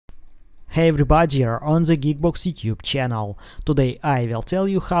Hey everybody, you're on the GeekBox YouTube channel. Today I will tell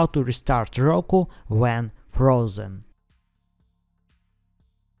you how to restart Roku when frozen.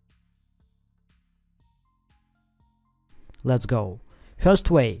 Let's go.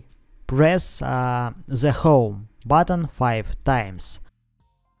 First way, press the home button 5 times.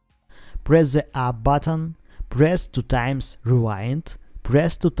 Press the up button, press 2 times rewind,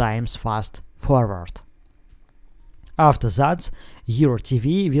 press 2 times fast forward. After that, your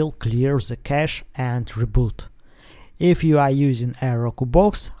TV will clear the cache and reboot. If you are using a Roku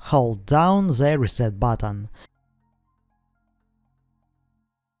box, hold down the reset button.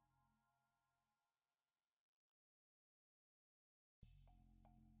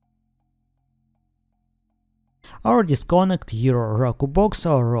 Or disconnect your Roku box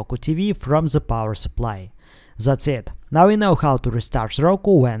or Roku TV from the power supply. That's it. Now you know how to restart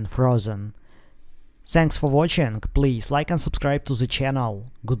Roku when frozen. Thanks for watching, please like and subscribe to the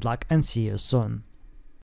channel. Good luck and see you soon.